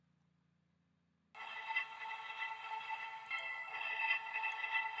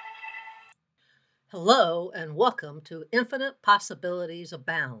Hello and welcome to Infinite Possibilities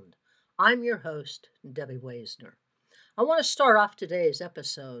Abound. I'm your host, Debbie Waisner. I want to start off today's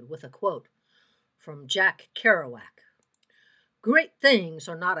episode with a quote from Jack Kerouac. Great things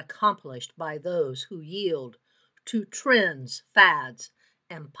are not accomplished by those who yield to trends, fads,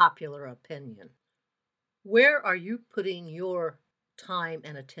 and popular opinion. Where are you putting your time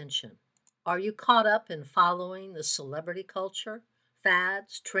and attention? Are you caught up in following the celebrity culture,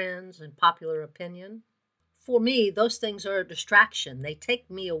 fads, trends, and popular opinion? For me, those things are a distraction. They take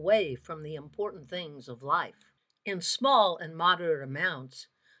me away from the important things of life. In small and moderate amounts,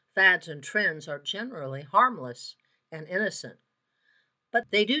 fads and trends are generally harmless and innocent,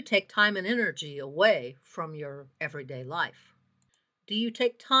 but they do take time and energy away from your everyday life. Do you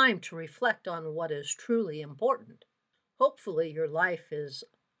take time to reflect on what is truly important? Hopefully, your life is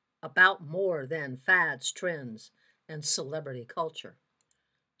about more than fads, trends, and celebrity culture.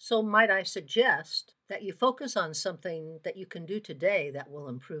 So, might I suggest that you focus on something that you can do today that will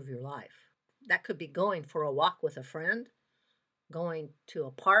improve your life? That could be going for a walk with a friend, going to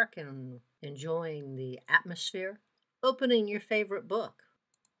a park and enjoying the atmosphere, opening your favorite book,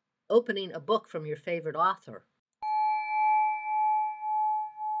 opening a book from your favorite author.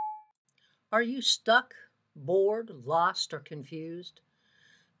 Are you stuck, bored, lost, or confused?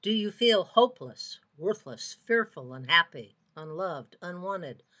 Do you feel hopeless, worthless, fearful, unhappy, unloved,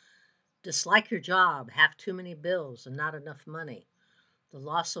 unwanted? Dislike your job, have too many bills and not enough money, the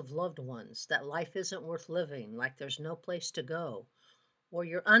loss of loved ones, that life isn't worth living, like there's no place to go, or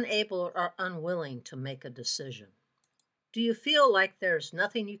you're unable or unwilling to make a decision. Do you feel like there's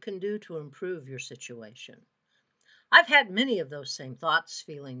nothing you can do to improve your situation? I've had many of those same thoughts,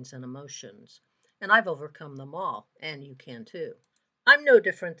 feelings, and emotions, and I've overcome them all, and you can too. I'm no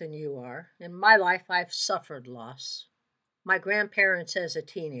different than you are. In my life, I've suffered loss. My grandparents as a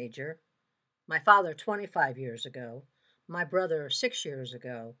teenager, my father 25 years ago, my brother 6 years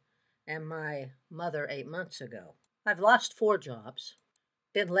ago, and my mother 8 months ago. I've lost 4 jobs,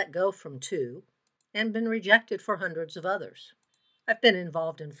 been let go from 2, and been rejected for hundreds of others. I've been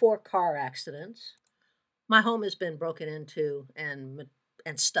involved in 4 car accidents. My home has been broken into and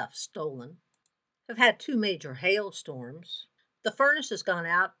stuff stolen. I've had 2 major hailstorms. The furnace has gone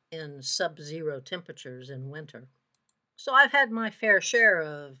out in sub-zero temperatures in winter. So I've had my fair share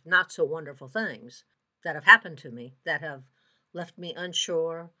of not so wonderful things that have happened to me that have left me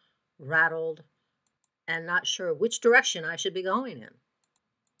unsure, rattled, and not sure which direction I should be going in.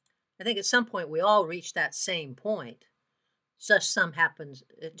 I think at some point we all reach that same point.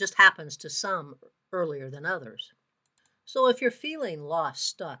 It just happens to some earlier than others. So if you're feeling lost,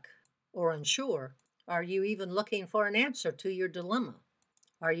 stuck, or unsure, are you even looking for an answer to your dilemma?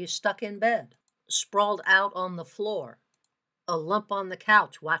 Are you stuck in bed, sprawled out on the floor, a lump on the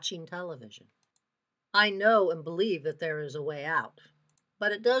couch watching television? I know and believe that there is a way out,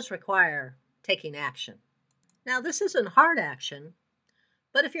 but it does require taking action. Now, this isn't hard action,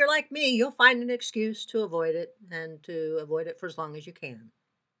 but if you're like me, you'll find an excuse to avoid it and to avoid it for as long as you can.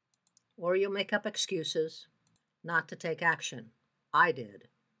 Or you'll make up excuses not to take action. I did.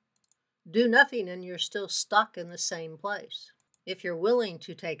 Do nothing and you're still stuck in the same place. If you're willing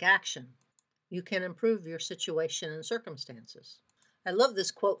to take action, you can improve your situation and circumstances. I love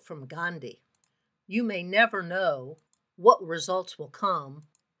this quote from Gandhi. You may never know what results will come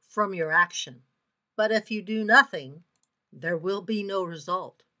from your action, but if you do nothing, there will be no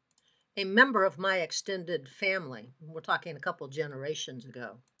result. A member of my extended family, we're talking a couple generations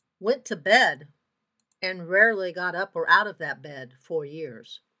ago, went to bed and rarely got up or out of that bed for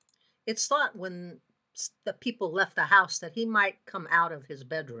years. It's thought when the people left the house that he might come out of his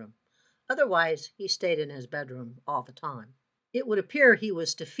bedroom. Otherwise, he stayed in his bedroom all the time. It would appear he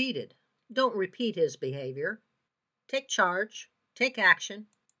was defeated. Don't repeat his behavior. Take charge, take action,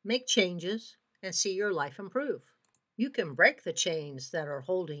 make changes, and see your life improve. You can break the chains that are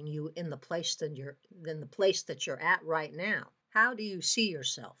holding you in the place that you're at right now. How do you see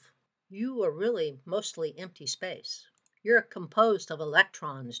yourself? You are really mostly empty space. You're composed of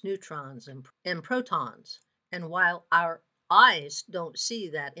electrons, neutrons, and protons. And while our eyes don't see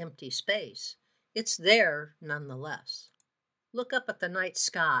that empty space, it's there nonetheless. Look up at the night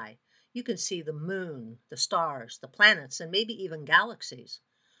sky. You can see the moon, the stars, the planets, and maybe even galaxies.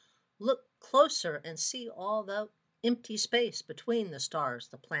 Look closer and see all the empty space between the stars,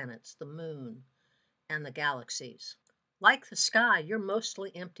 the planets, the moon, and the galaxies. Like the sky, you're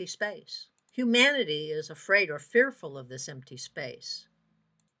mostly empty space. Humanity is afraid or fearful of this empty space.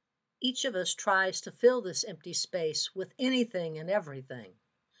 Each of us tries to fill this empty space with anything and everything.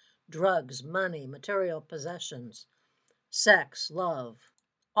 Drugs, money, material possessions, sex, love,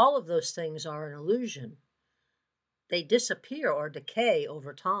 All of those things are an illusion. They disappear or decay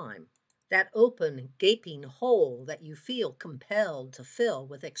over time. That open, gaping hole that you feel compelled to fill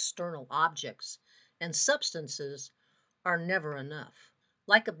with external objects and substances are never enough.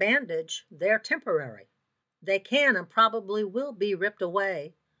 Like a bandage, they're temporary. They can and probably will be ripped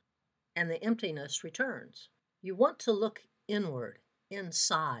away, and the emptiness returns. You want to look inward,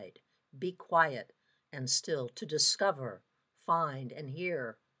 inside, be quiet and still to discover, find, and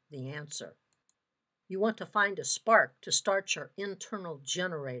hear the answer. You want to find a spark to start your internal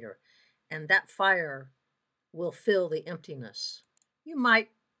generator, and that fire will fill the emptiness. You might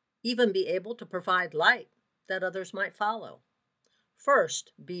even be able to provide light that others might follow.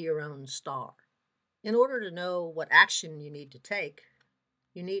 First, be your own star. In order to know what action you need to take,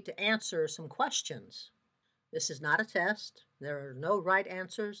 you need to answer some questions. This is not a test. There are no right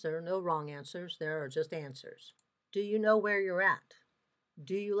answers. There are no wrong answers. There are just answers. Do you know where you're at?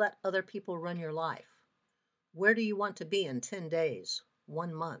 Do you let other people run your life? Where do you want to be in 10 days,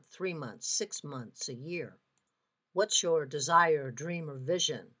 1 month, 3 months, 6 months, a year? What's your desire, dream, or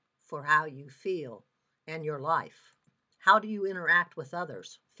vision for how you feel and your life? How do you interact with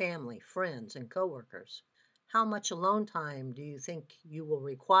others, family, friends, and coworkers? How much alone time do you think you will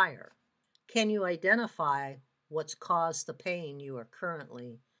require? Can you identify what's caused the pain you are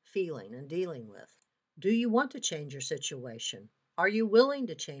currently feeling and dealing with? Do you want to change your situation? Are you willing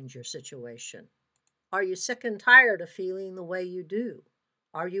to change your situation? Are you sick and tired of feeling the way you do?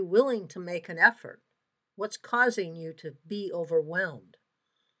 Are you willing to make an effort? What's causing you to be overwhelmed?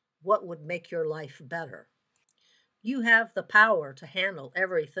 What would make your life better? You have the power to handle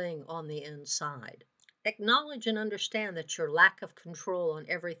everything on the inside. Acknowledge and understand that your lack of control on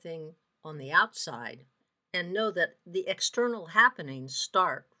everything on the outside, and know that the external happenings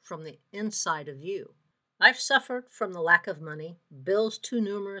start from the inside of you. I've suffered from the lack of money, bills too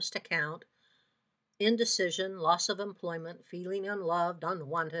numerous to count, indecision, loss of employment, feeling unloved,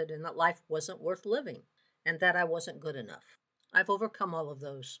 unwanted, and that life wasn't worth living, and that I wasn't good enough. I've overcome all of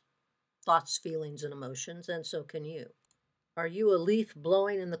those thoughts, feelings, and emotions, and so can you. Are you a leaf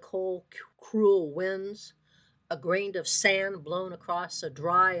blowing in the cold, cruel winds, a grain of sand blown across a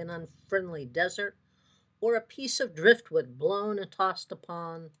dry and unfriendly desert, or a piece of driftwood blown and tossed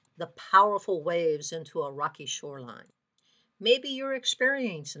upon the powerful waves into a rocky shoreline? Maybe you're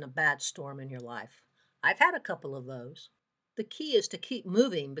experiencing a bad storm in your life. I've had a couple of those. The key is to keep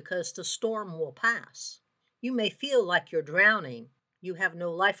moving because the storm will pass. You may feel like you're drowning, you have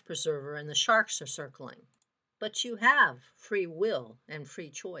no life preserver, and the sharks are circling. But you have free will and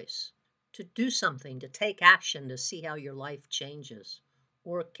free choice to do something, to take action, to see how your life changes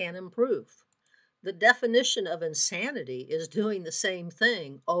or can improve. The definition of insanity is doing the same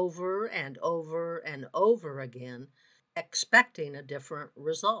thing over and over and over again, expecting a different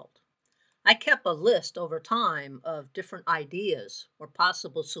result. I kept a list over time of different ideas or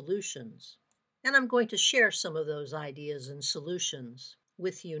possible solutions, and I'm going to share some of those ideas and solutions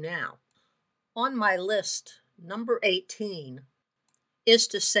with you now. On my list, number 18 is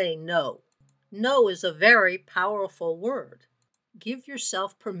to say no. No is a very powerful word. Give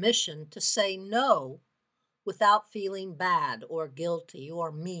yourself permission to say no without feeling bad or guilty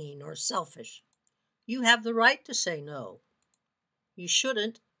or mean or selfish. You have the right to say no. You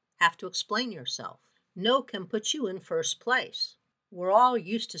shouldn't have to explain yourself. No can put you in first place. We're all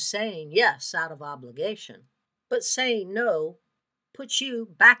used to saying yes out of obligation, but saying no puts you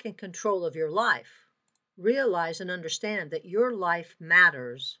back in control of your life. Realize and understand that your life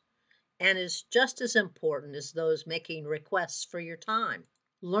matters and is just as important as those making requests for your time.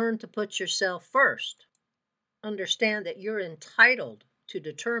 Learn to put yourself first. Understand that you're entitled to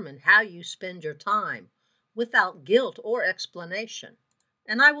determine how you spend your time without guilt or explanation.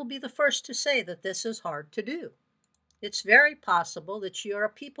 And I will be the first to say that this is hard to do. It's very possible that you're a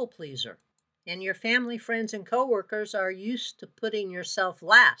people pleaser, and your family, friends, and coworkers are used to putting yourself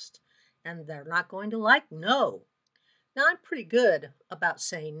last, and they're not going to like no. Now, I'm pretty good about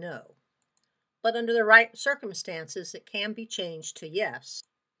saying no, but under the right circumstances, it can be changed to yes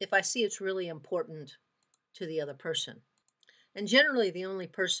if I see it's really important to the other person. And generally, the only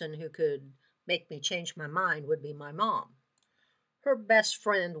person who could make me change my mind would be my mom. Her best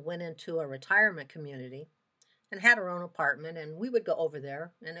friend went into a retirement community and had her own apartment, and we would go over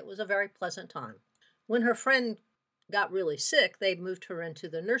there, and it was a very pleasant time. When her friend got really sick, they moved her into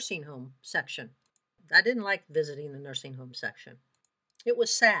the nursing home section. I didn't like visiting the nursing home section. It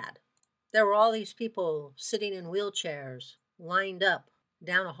was sad. There were all these people sitting in wheelchairs, lined up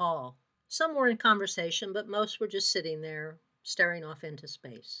down a hall. Some were in conversation, but most were just sitting there, staring off into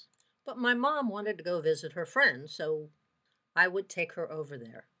space. But my mom wanted to go visit her friend, so I would take her over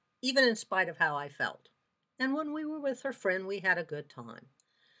there, even in spite of how I felt. And when we were with her friend, we had a good time.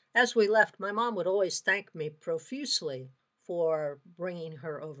 As we left, my mom would always thank me profusely for bringing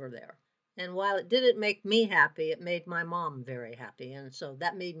her over there. And while it didn't make me happy, it made my mom very happy. And so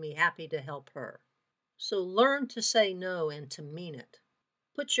that made me happy to help her. So learn to say no and to mean it.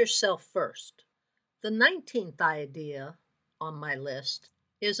 Put yourself first. The 19th idea on my list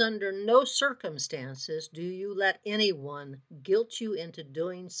is under no circumstances do you let anyone guilt you into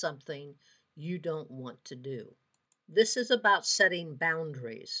doing something you don't want to do. This is about setting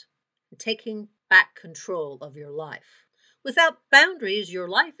boundaries and taking back control of your life. Without boundaries, your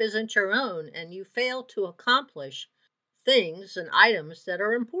life isn't your own and you fail to accomplish things and items that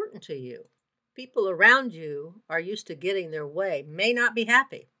are important to you. People around you are used to getting their way, may not be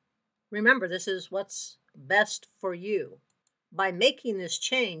happy. Remember, this is what's best for you. By making this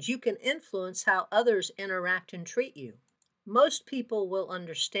change, you can influence how others interact and treat you. Most people will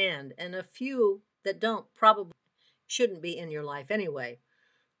understand, and a few that don't probably shouldn't be in your life anyway.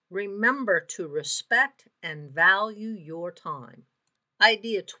 Remember to respect and value your time.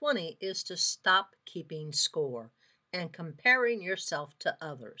 Idea 20 is to stop keeping score and comparing yourself to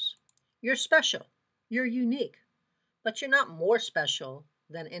others. You're special, you're unique, but you're not more special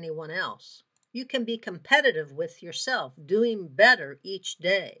than anyone else. You can be competitive with yourself, doing better each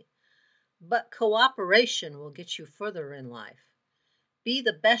day, but cooperation will get you further in life. Be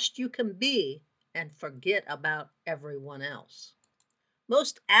the best you can be and forget about everyone else.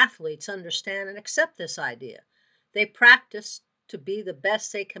 Most athletes understand and accept this idea. They practice to be the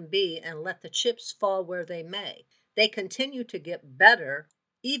best they can be and let the chips fall where they may. They continue to get better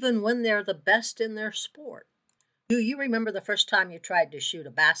even when they're the best in their sport. Do you remember the first time you tried to shoot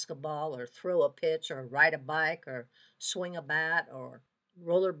a basketball or throw a pitch or ride a bike or swing a bat or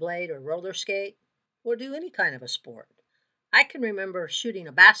rollerblade or roller skate or do any kind of a sport? I can remember shooting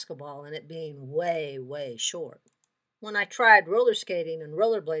a basketball and it being way, way short. When I tried roller skating and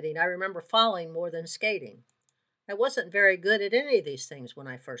rollerblading, I remember falling more than skating. I wasn't very good at any of these things when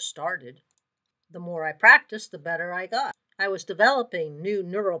I first started. The more I practiced, the better I got. I was developing new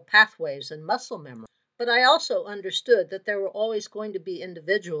neural pathways and muscle memory. But I also understood that there were always going to be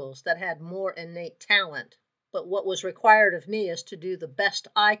individuals that had more innate talent. But what was required of me is to do the best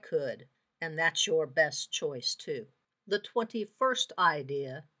I could, and that's your best choice too. The 21st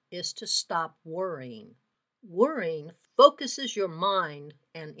idea is to stop worrying. Worrying focuses your mind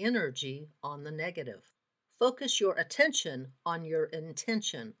and energy on the negative. Focus your attention on your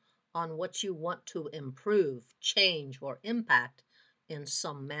intention, on what you want to improve, change, or impact in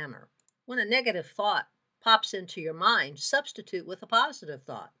some manner. When a negative thought pops into your mind, substitute with a positive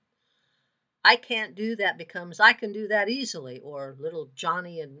thought. I can't do that becomes I can do that easily, or little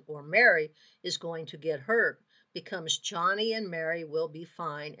Johnny or Mary is going to get hurt becomes Johnny and Mary will be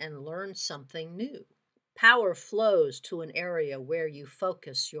fine and learn something new. Power flows to an area where you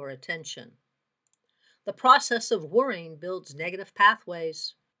focus your attention. The process of worrying builds negative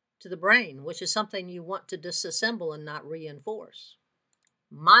pathways to the brain, which is something you want to disassemble and not reinforce.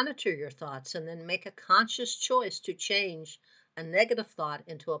 Monitor your thoughts and then make a conscious choice to change a negative thought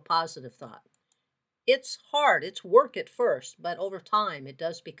into a positive thought. It's hard, it's work at first, but over time it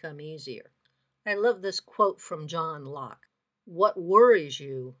does become easier. I love this quote from John Locke. What worries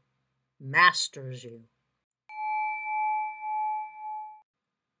you masters you.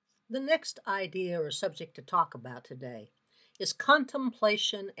 The next idea or subject to talk about today is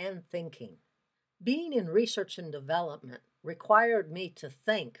contemplation and thinking. Being in research and development required me to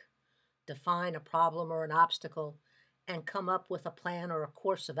think, define a problem or an obstacle, and come up with a plan or a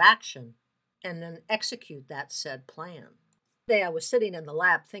course of action, and then execute that said plan. Today I was sitting in the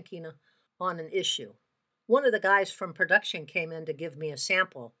lab thinking on an issue. One of the guys from production came in to give me a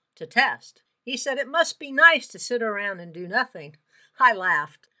sample to test. He said, "It must be nice to sit around and do nothing." I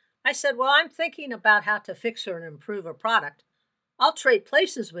laughed. I said, "Well, I'm thinking about how to fix or improve a product. I'll trade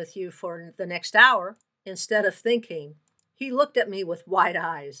places with you for the next hour instead of thinking." He looked at me with wide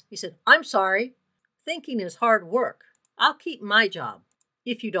eyes. He said, "I'm sorry. Thinking is hard work. I'll keep my job,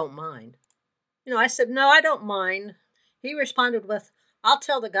 if you don't mind." I said, "No, I don't mind." He responded with, "I'll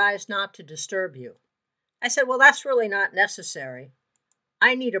tell the guys not to disturb you." I said, "Well, that's really not necessary.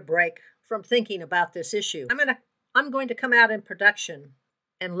 I need a break from thinking about this issue. I'm going to come out in production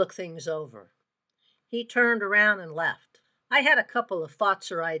and look things over." He turned around and left. I had a couple of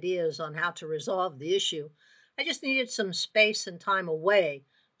thoughts or ideas on how to resolve the issue. I just needed some space and time away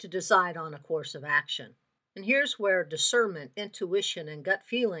to decide on a course of action. And here's where discernment, intuition, and gut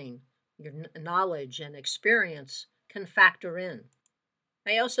feeling, your knowledge and experience can factor in.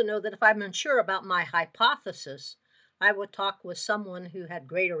 I also know that if I'm unsure about my hypothesis, I would talk with someone who had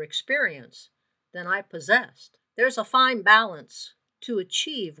greater experience than I possessed. There's a fine balance to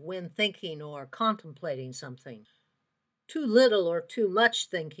achieve when thinking or contemplating something. Too little or too much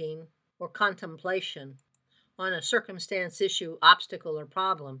thinking or contemplation on a circumstance, issue, obstacle, or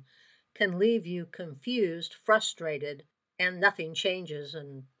problem can leave you confused, frustrated, and nothing changes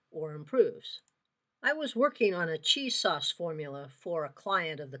or improves. I was working on a cheese sauce formula for a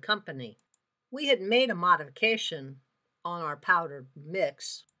client of the company. We had made a modification on our powdered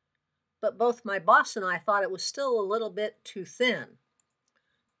mix, but both my boss and I thought it was still a little bit too thin.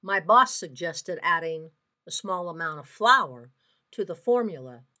 My boss suggested adding a small amount of flour to the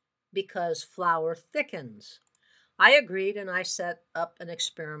formula because flour thickens. I agreed and I set up an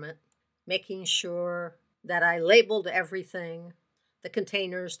experiment, making sure that I labeled everything, the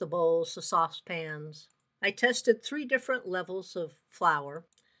containers, the bowls, the saucepans. I tested 3 different levels of flour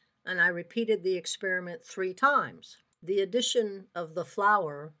and I repeated the experiment 3 times. The addition of the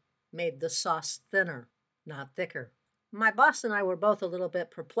flour made the sauce thinner, not thicker. My boss and I were both a little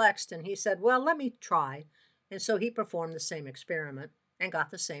bit perplexed, and he said, "Well, let me try." And so he performed the same experiment and got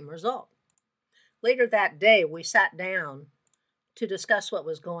the same result. Later that day, we sat down to discuss what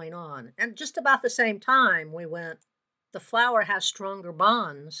was going on. And just about the same time, we went, "The flour has stronger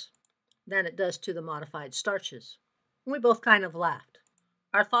bonds than it does to the modified starches." And we both kind of laughed.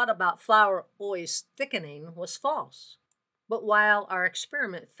 Our thought about flour always thickening was false. But while our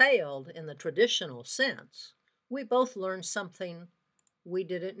experiment failed in the traditional sense, we both learned something we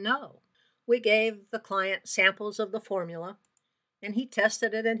didn't know. We gave the client samples of the formula, and he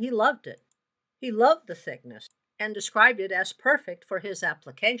tested it and he loved it. He loved the thickness and described it as perfect for his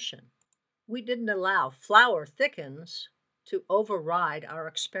application. We didn't allow flour thickens to override our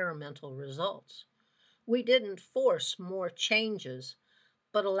experimental results. We didn't force more changes,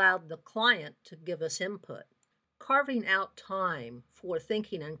 but allowed the client to give us input. Carving out time for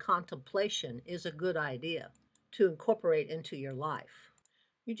thinking and contemplation is a good idea to incorporate into your life.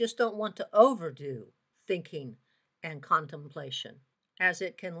 You just don't want to overdo thinking and contemplation, as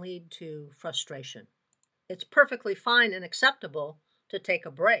it can lead to frustration. It's perfectly fine and acceptable to take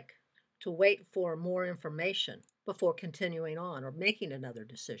a break, to wait for more information before continuing on or making another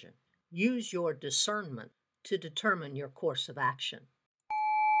decision. Use your discernment to determine your course of action.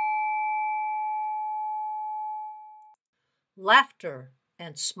 Laughter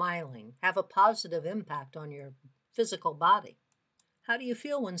and smiling have a positive impact on your physical body. How do you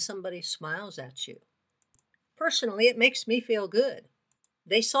feel when somebody smiles at you? Personally, it makes me feel good.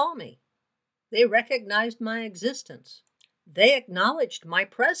 They saw me. They recognized my existence. They acknowledged my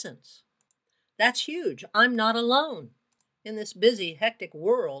presence. That's huge. I'm not alone. In this busy, hectic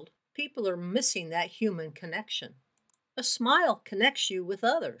world, people are missing that human connection. A smile connects you with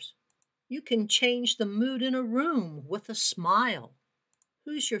others. You can change the mood in a room with a smile.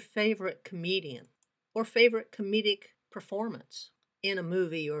 Who's your favorite comedian or favorite comedic performance in a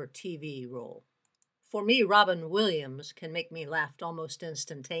movie or TV role? For me, Robin Williams can make me laugh almost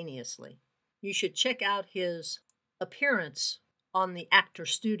instantaneously. You should check out his appearance on the Actor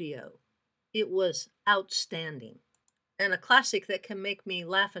Studio. It was outstanding, and a classic that can make me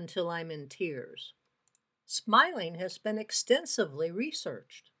laugh until I'm in tears. Smiling has been extensively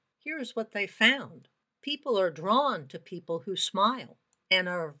researched. Here's what they found. People are drawn to people who smile and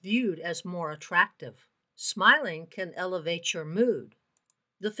are viewed as more attractive. Smiling can elevate your mood.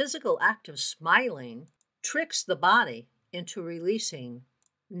 The physical act of smiling tricks the body into releasing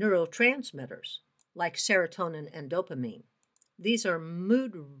neurotransmitters like serotonin and dopamine. These are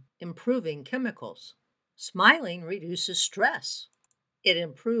mood-improving chemicals. Smiling reduces stress. It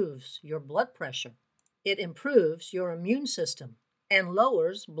improves your blood pressure. It improves your immune system and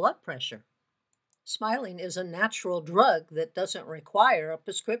lowers blood pressure. Smiling is a natural drug that doesn't require a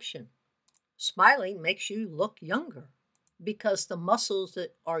prescription. Smiling makes you look younger because the muscles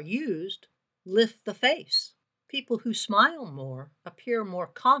that are used lift the face. People who smile more appear more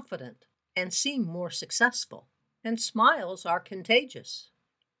confident and seem more successful. And smiles are contagious.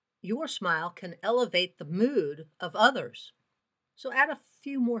 Your smile can elevate the mood of others. So add a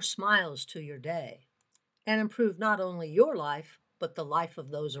few more smiles to your day and improve not only your life, but the life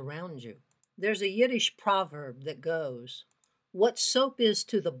of those around you. There's a Yiddish proverb that goes, "What soap is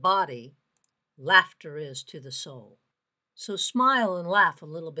to the body, laughter is to the soul." So smile and laugh a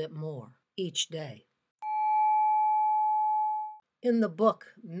little bit more each day. In the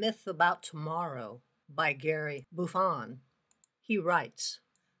book Myth About Tomorrow by Gary Buffon, he writes,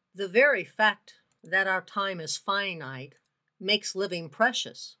 "The very fact that our time is finite makes living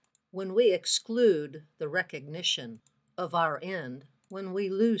precious. When we exclude the recognition of our end, when we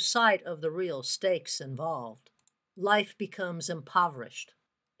lose sight of the real stakes involved, life becomes impoverished.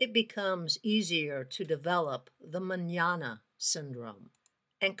 It becomes easier to develop the mañana syndrome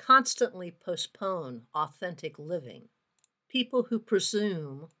and constantly postpone authentic living. People who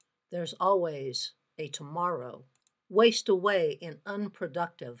presume there's always a tomorrow waste away in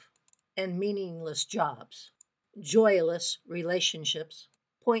unproductive and meaningless jobs, joyless relationships,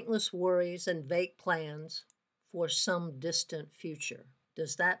 pointless worries, and vague plans for some distant future.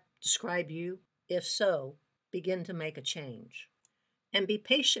 Does that describe you? If so, begin to make a change. And be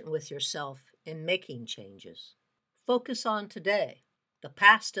patient with yourself in making changes. Focus on today. The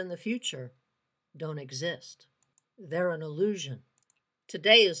past and the future don't exist. They're an illusion.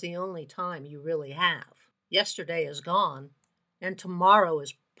 Today is the only time you really have. Yesterday is gone, and tomorrow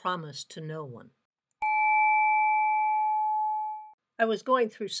is promised to no one. I was going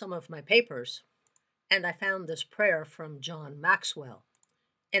through some of my papers, and I found this prayer from John Maxwell,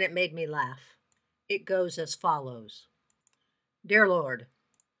 and it made me laugh. It goes as follows. Dear Lord,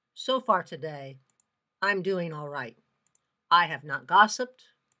 so far today, I'm doing all right. I have not gossiped,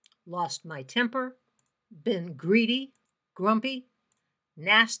 lost my temper, been greedy, grumpy,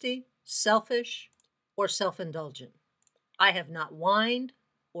 nasty, selfish, or self-indulgent. I have not whined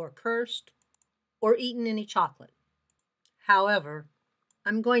or cursed or eaten any chocolate. However,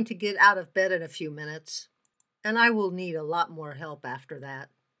 I'm going to get out of bed in a few minutes, and I will need a lot more help after that.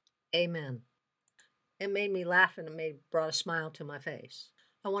 Amen. It made me laugh and brought a smile to my face.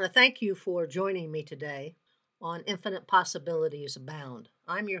 I want to thank you for joining me today on Infinite Possibilities Abound.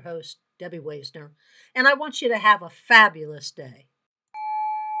 I'm your host, Debbie Waisner, and I want you to have a fabulous day.